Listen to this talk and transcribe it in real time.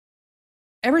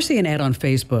Ever see an ad on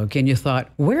Facebook and you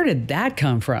thought, where did that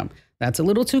come from? That's a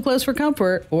little too close for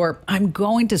comfort, or I'm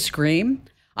going to scream?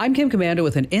 I'm Kim Commando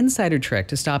with an insider trick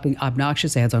to stopping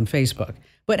obnoxious ads on Facebook.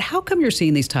 But how come you're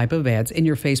seeing these type of ads in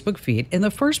your Facebook feed in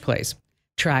the first place?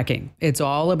 Tracking. It's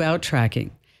all about tracking.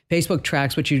 Facebook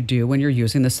tracks what you do when you're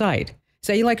using the site.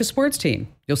 Say you like a sports team,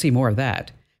 you'll see more of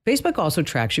that. Facebook also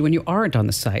tracks you when you aren't on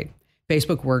the site.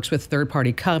 Facebook works with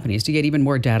third-party companies to get even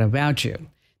more data about you.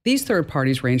 These third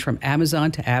parties range from Amazon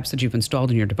to apps that you've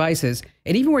installed on your devices,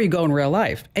 and even where you go in real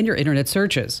life and your internet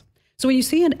searches. So when you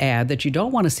see an ad that you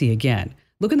don't want to see again,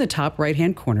 look in the top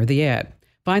right-hand corner of the ad.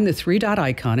 Find the three-dot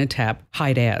icon and tap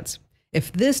Hide Ads.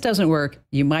 If this doesn't work,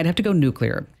 you might have to go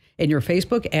nuclear. In your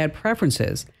Facebook ad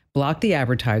preferences, block the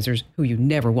advertisers who you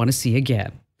never want to see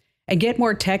again. And get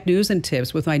more tech news and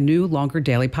tips with my new longer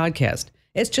daily podcast.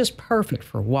 It's just perfect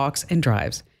for walks and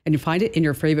drives. And you find it in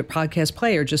your favorite podcast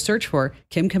player. Just search for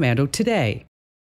Kim Commando today.